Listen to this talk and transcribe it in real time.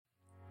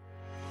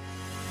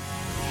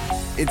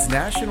It's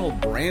National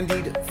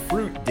Brandied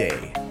Fruit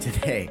Day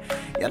today.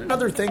 Yet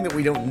another thing that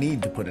we don't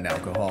need to put in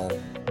alcohol,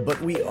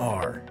 but we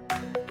are.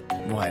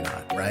 Why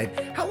not,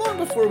 right? How long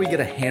before we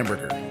get a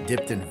hamburger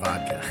dipped in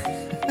vodka?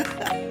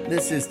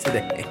 This is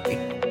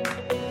Today.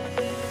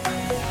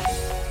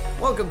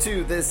 Welcome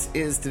to This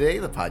Is Today,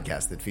 the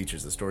podcast that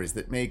features the stories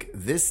that make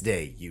this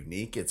day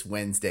unique. It's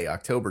Wednesday,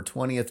 October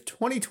 20th,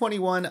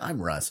 2021.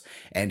 I'm Russ,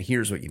 and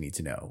here's what you need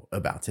to know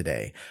about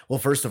today. Well,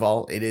 first of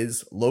all, it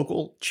is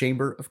Local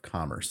Chamber of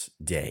Commerce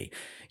Day.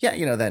 Yeah,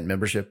 you know, that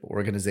membership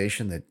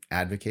organization that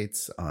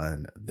advocates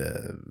on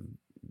the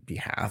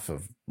behalf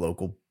of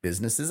local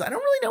businesses. I don't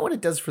really know what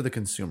it does for the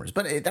consumers,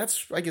 but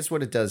that's, I guess,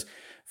 what it does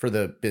for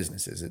the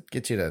businesses. It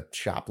gets you to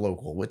shop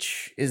local,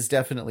 which is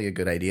definitely a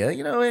good idea.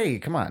 You know, hey,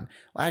 come on.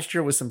 Last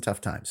year was some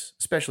tough times,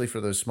 especially for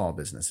those small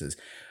businesses.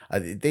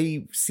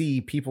 They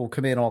see people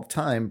come in all the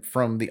time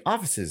from the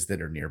offices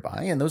that are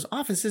nearby, and those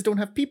offices don't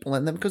have people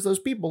in them because those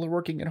people are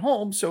working at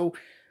home. So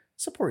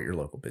support your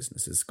local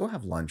businesses. Go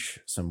have lunch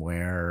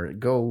somewhere.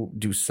 Go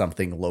do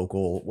something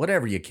local,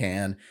 whatever you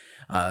can.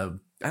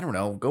 I don't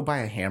know, go buy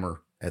a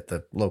hammer at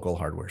the local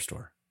hardware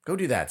store. Go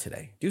do that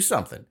today. Do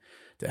something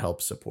to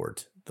help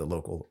support the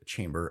local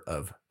Chamber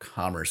of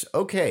Commerce.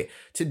 Okay,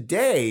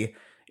 today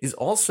is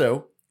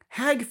also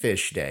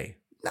Hagfish Day.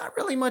 Not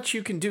really much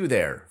you can do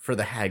there for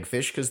the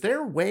hagfish because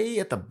they're way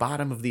at the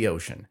bottom of the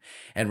ocean.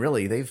 And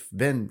really, they've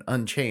been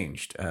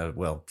unchanged,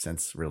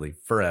 since really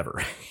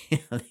forever.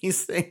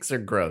 These things are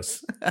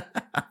gross.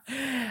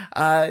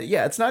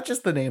 It's not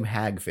just the name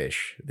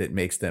hagfish that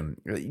makes them.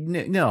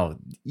 No,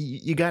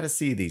 you got to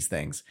see these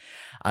things.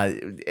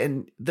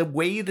 And the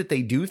way that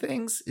they do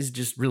things is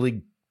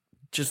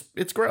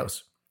it's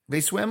gross.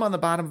 They swim on the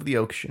bottom of the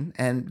ocean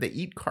and they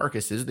eat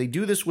carcasses. They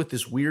do this with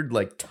this weird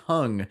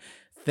tongue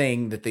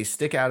thing that they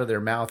stick out of their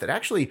mouth. It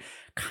actually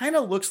kind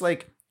of looks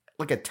like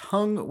a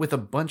tongue with a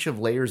bunch of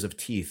layers of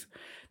teeth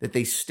that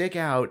they stick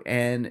out,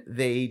 and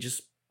they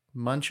just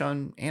munch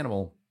on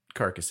animal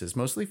carcasses,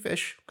 mostly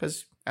fish,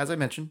 because as I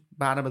mentioned,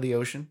 bottom of the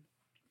ocean.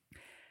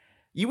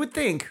 You would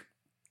think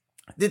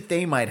that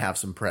they might have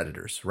some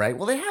predators, right?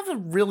 Well, they have a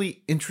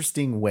really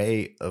interesting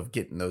way of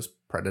getting those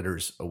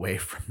predators away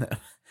from them.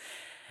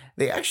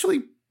 They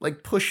actually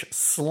push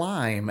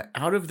slime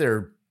out of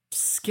their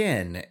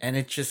skin, and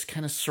it just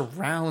kind of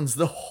surrounds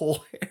the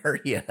whole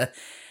area.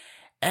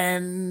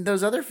 And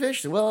those other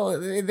fish, well,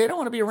 they don't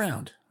want to be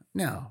around.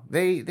 No,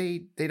 they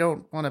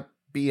don't want to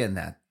be in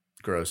that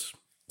gross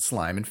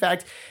slime. In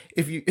fact,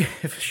 if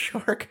a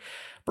shark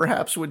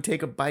perhaps would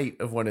take a bite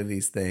of one of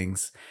these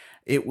things,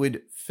 it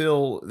would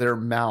fill their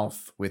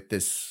mouth with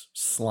this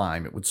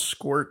slime. It would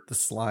squirt the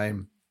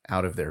slime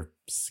out of their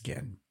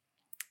skin.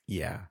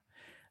 Yeah,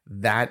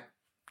 that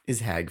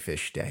is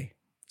Hagfish Day.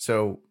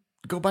 So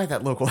go buy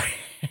that local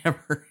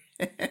hammer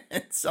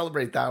and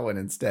celebrate that one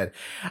instead.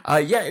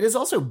 It is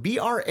also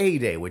BRA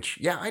Day, which,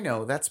 I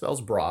know that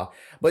spells bra,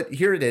 but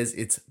here it is.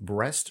 It's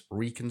Breast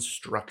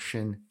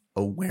Reconstruction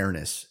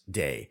Awareness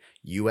Day,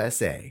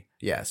 USA.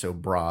 Yeah, so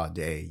Bra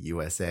Day,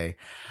 USA.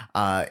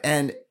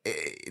 And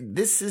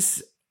this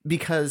is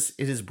because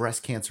it is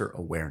Breast Cancer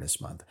Awareness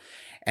Month.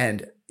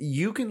 And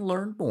you can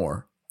learn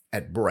more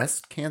at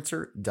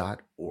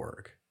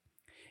breastcancer.org.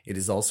 It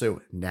is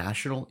also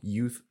National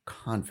Youth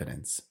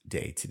Confidence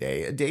Day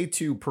today, a day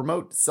to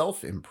promote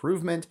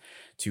self-improvement,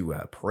 to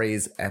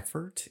praise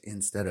effort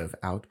instead of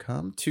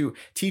outcome, to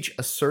teach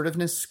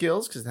assertiveness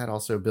skills, because that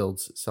also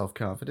builds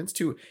self-confidence,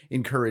 to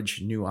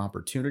encourage new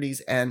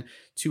opportunities, and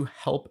to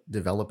help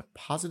develop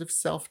positive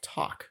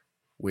self-talk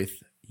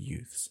with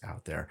youths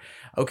out there.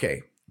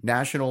 Okay,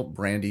 National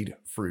Brandied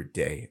Fruit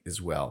Day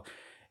as well.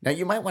 Now,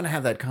 you might want to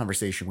have that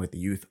conversation with the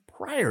youth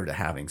prior to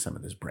having some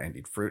of this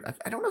brandied fruit.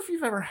 I don't know if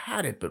you've ever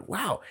had it, but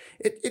wow,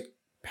 it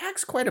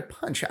packs quite a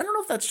punch. I don't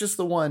know if that's just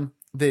the one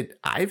that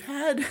I've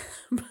had,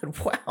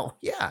 but wow,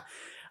 yeah.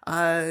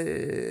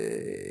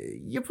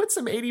 You put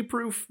some 80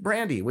 proof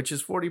brandy, which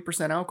is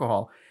 40%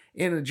 alcohol,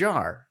 in a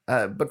jar.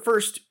 But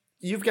first,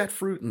 you've got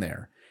fruit in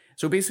there.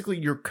 So basically,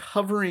 you're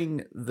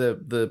covering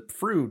the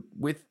fruit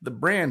with the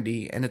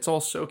brandy, and it's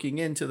all soaking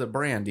into the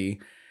brandy.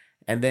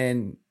 And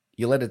then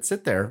you let it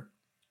sit there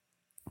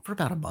for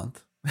about a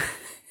month.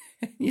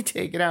 You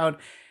take it out,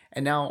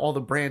 and now all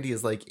the brandy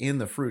is in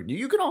the fruit.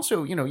 You can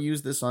also,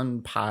 use this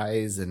on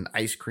pies and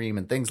ice cream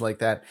and things like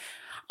that.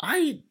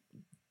 I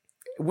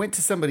went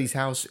to somebody's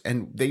house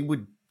and they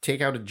would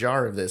take out a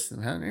jar of this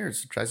and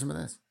here's try some of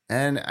this.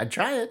 And I'd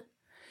try it.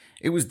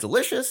 It was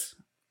delicious,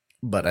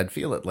 but I'd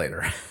feel it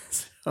later.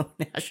 So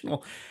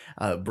National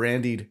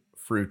Brandied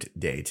Fruit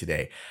Day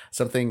today.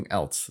 Something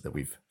else that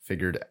we've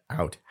figured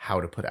out how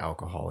to put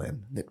alcohol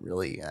in that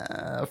really,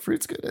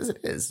 fruit's good as it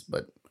is,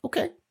 but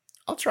okay.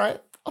 I'll try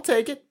it. I'll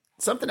take it.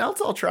 Something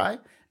else I'll try.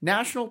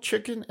 National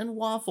Chicken and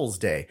Waffles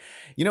Day.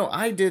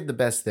 I did the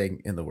best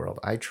thing in the world.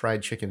 I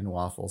tried chicken and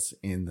waffles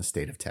in the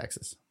state of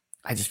Texas.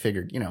 I just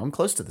figured, I'm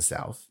close to the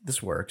South.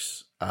 This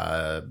works.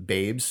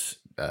 Babe's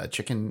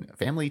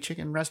family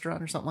chicken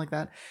restaurant or something like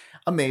that.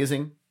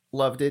 Amazing.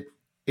 Loved it.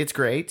 It's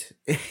great.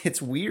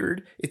 It's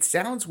weird. It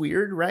sounds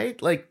weird,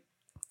 right?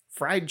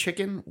 fried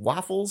chicken,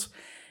 waffles,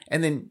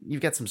 and then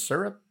you've got some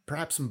syrup,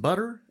 perhaps some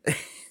butter.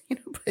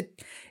 But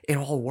it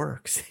all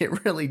works.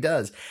 It really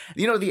does.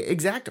 The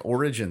exact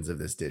origins of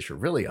this dish are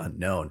really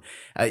unknown.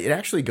 It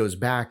actually goes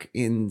back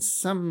in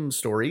some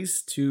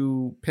stories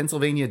to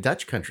Pennsylvania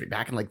Dutch country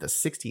back in like the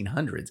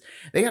 1600s.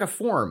 They had a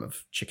form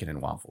of chicken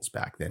and waffles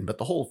back then, but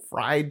the whole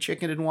fried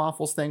chicken and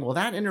waffles thing, well,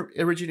 that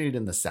originated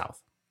in the South.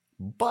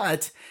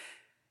 But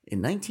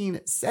in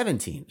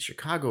 1917, a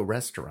Chicago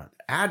restaurant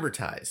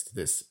advertised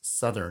this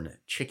Southern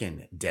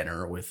chicken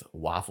dinner with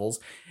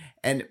waffles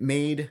and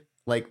made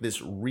like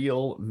this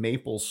real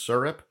maple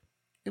syrup.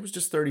 It was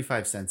just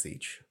 35 cents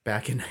each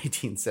back in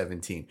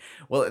 1917.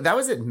 Well, that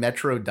was at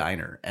Metro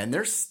Diner, and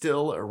they're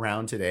still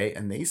around today,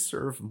 and they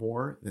serve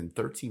more than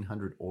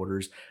 1,300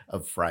 orders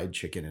of fried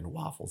chicken and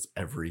waffles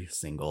every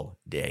single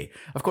day.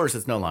 Of course,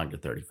 it's no longer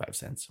 35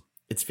 cents.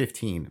 It's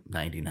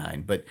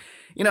 $15.99, but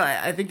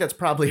I think that's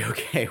probably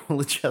okay.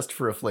 We'll adjust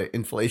for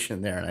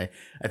inflation there, and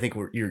I think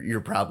you're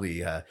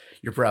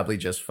probably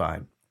just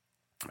fine.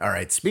 All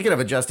right. Speaking of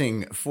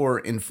adjusting for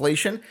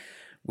inflation,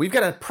 we've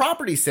got a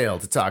property sale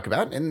to talk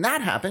about, and that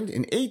happened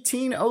in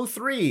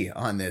 1803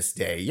 on this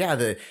day. Yeah,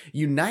 the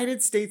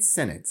United States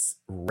Senate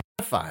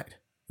ratified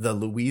the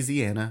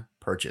Louisiana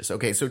Purchase.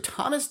 Okay, so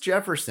Thomas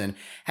Jefferson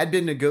had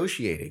been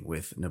negotiating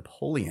with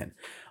Napoleon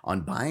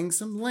on buying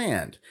some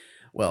land.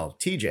 Well,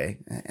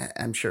 TJ,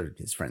 I'm sure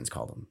his friends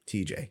called him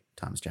TJ,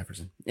 Thomas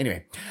Jefferson.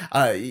 Anyway,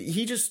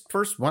 he just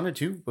first wanted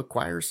to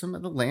acquire some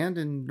of the land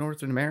in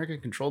Northern America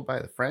controlled by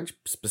the French,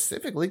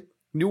 specifically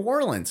New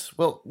Orleans.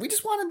 Well, we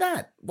just wanted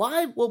that.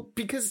 Why? Well,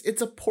 because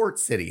it's a port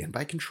city. And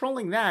by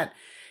controlling that,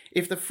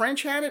 if the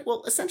French had it,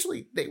 well,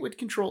 essentially they would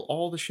control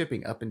all the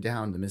shipping up and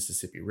down the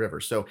Mississippi River.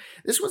 So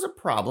this was a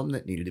problem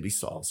that needed to be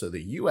solved. So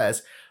the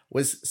U.S.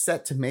 was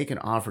set to make an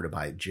offer to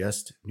buy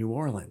just New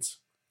Orleans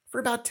for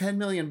about $10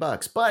 million,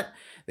 but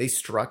they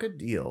struck a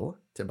deal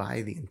to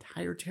buy the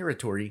entire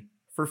territory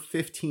for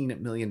 $15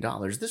 million.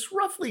 This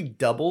roughly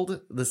doubled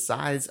the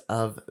size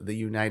of the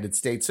United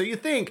States. So you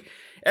think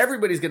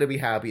everybody's going to be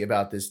happy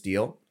about this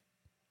deal?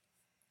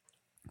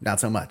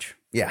 Not so much.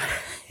 Yeah,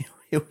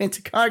 it went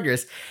to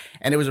Congress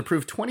and it was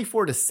approved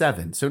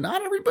 24-7. So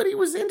not everybody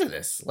was into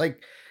this.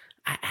 Like,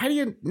 how do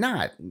you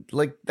not?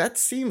 Like, that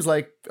seems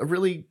like a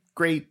really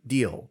great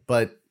deal,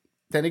 but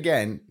then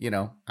again,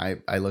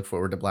 I look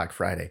forward to Black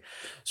Friday.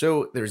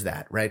 So there's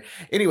that, right?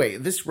 Anyway,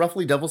 this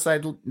roughly doubled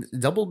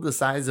the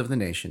size of the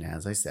nation,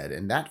 as I said,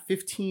 and that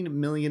 $15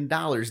 million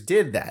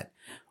did that.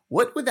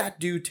 What would that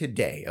do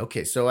today?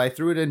 Okay, so I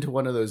threw it into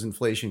one of those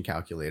inflation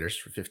calculators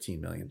for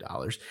 $15 million,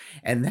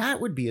 and that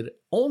would be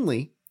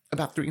only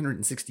about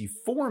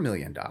 $364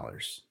 million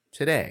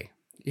today.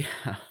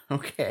 Yeah,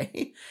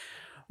 okay.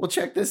 Well,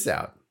 check this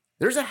out.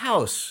 There's a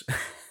house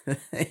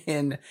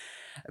in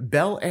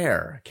Bel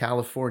Air,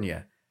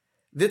 California,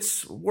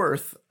 that's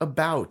worth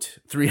about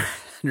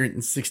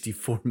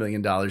 $364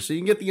 million. So you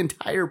can get the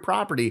entire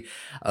property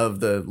of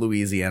the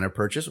Louisiana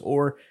Purchase,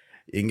 or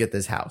you can get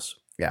this house.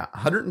 Yeah,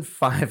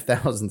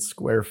 105,000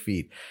 square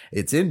feet.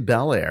 It's in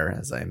Bel Air,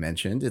 as I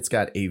mentioned. It's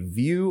got a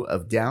view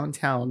of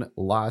downtown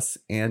Los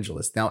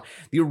Angeles. Now,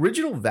 the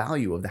original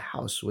value of the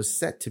house was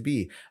set to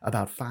be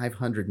about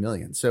 $500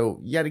 million. So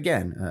yet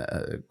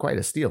again, quite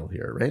a steal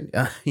here, right?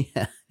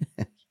 Yeah.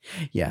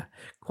 Yeah,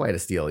 quite a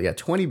steal. Yeah,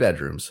 20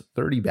 bedrooms,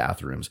 30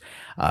 bathrooms.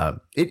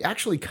 It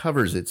actually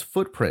covers, its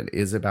footprint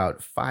is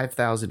about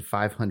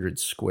 5,500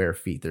 square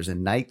feet. There's a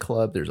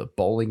nightclub, there's a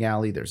bowling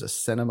alley, there's a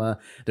cinema,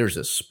 there's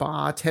a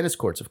spa, tennis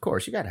courts. Of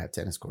course, you got to have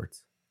tennis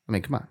courts. I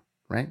mean, come on,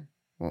 right?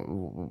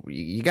 Well,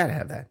 you got to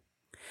have that.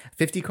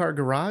 50-car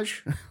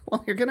garage?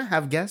 Well, you're going to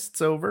have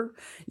guests over.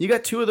 You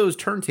got 2 of those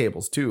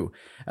turntables too.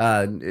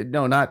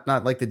 No, not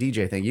like the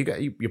DJ thing.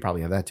 You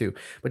probably have that too.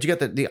 But you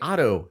got the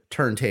auto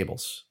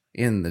turntables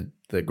in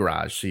the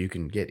garage, so you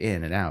can get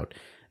in and out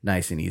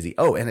nice and easy.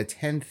 Oh, and a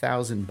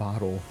 10,000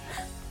 bottle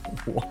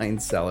wine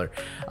cellar.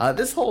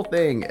 This whole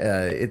thing,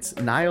 it's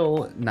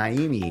Niall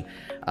Naimi.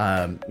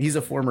 He's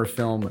a former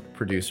film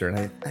producer,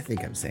 and I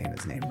think I'm saying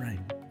his name right.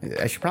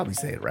 I should probably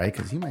say it right,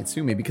 because he might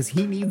sue me, because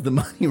he needs the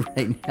money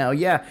right now.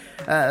 Yeah,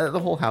 the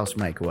whole house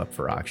might go up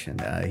for auction.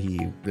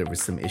 There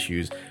was some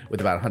issues with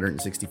about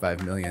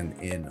 $165 million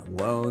in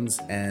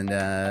loans, and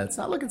it's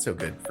not looking so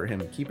good for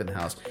him keeping the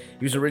house.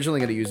 He was originally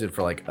going to use it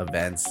for like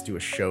events, do a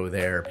show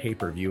there,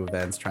 pay-per-view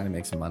events, trying to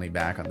make some money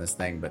back on this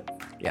thing,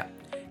 but yeah,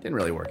 didn't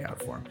really work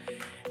out for him.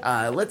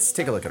 Let's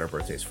take a look at our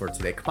birthdays for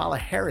today. Kamala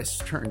Harris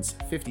turns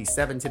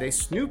 57 today.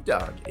 Snoop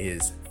Dogg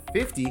is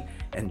 50,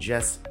 and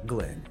Jess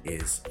Glynn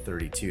is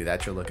 32.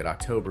 That's your look at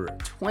October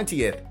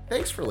 20th.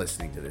 Thanks for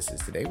listening to This Is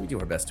Today. We do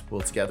our best to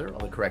pull together all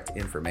the correct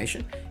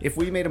information. If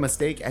we made a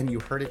mistake and you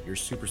heard it, you're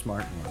super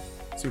smart and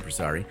we're super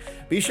sorry.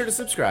 Be sure to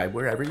subscribe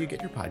wherever you get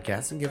your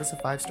podcasts and give us a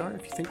 5-star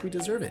if you think we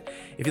deserve it.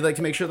 If you'd like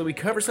to make sure that we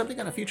cover something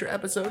on a future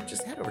episode,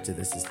 just head over to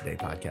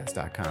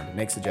thisistodaypodcast.com to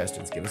make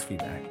suggestions, give us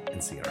feedback,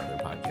 and see our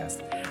other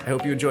podcasts. I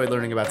hope you enjoyed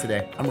learning about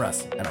today. I'm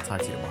Russ, and I'll talk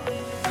to you tomorrow.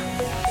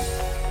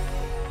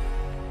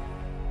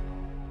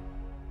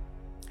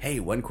 Hey, Hey,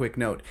 one quick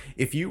note.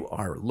 If you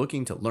are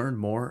looking to learn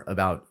more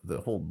about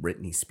the whole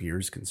Britney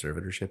Spears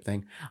conservatorship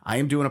thing, I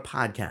am doing a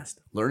podcast,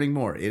 Learning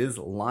More. It is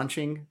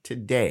launching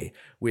today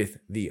with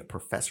the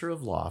professor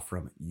of law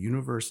from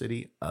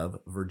University of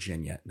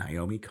Virginia,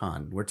 Naomi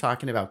Kahn. We're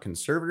talking about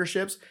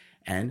conservatorships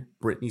and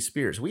Britney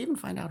Spears. We even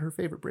find out her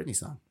favorite Britney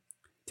song.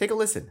 Take a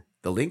listen.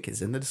 The link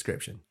is in the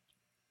description.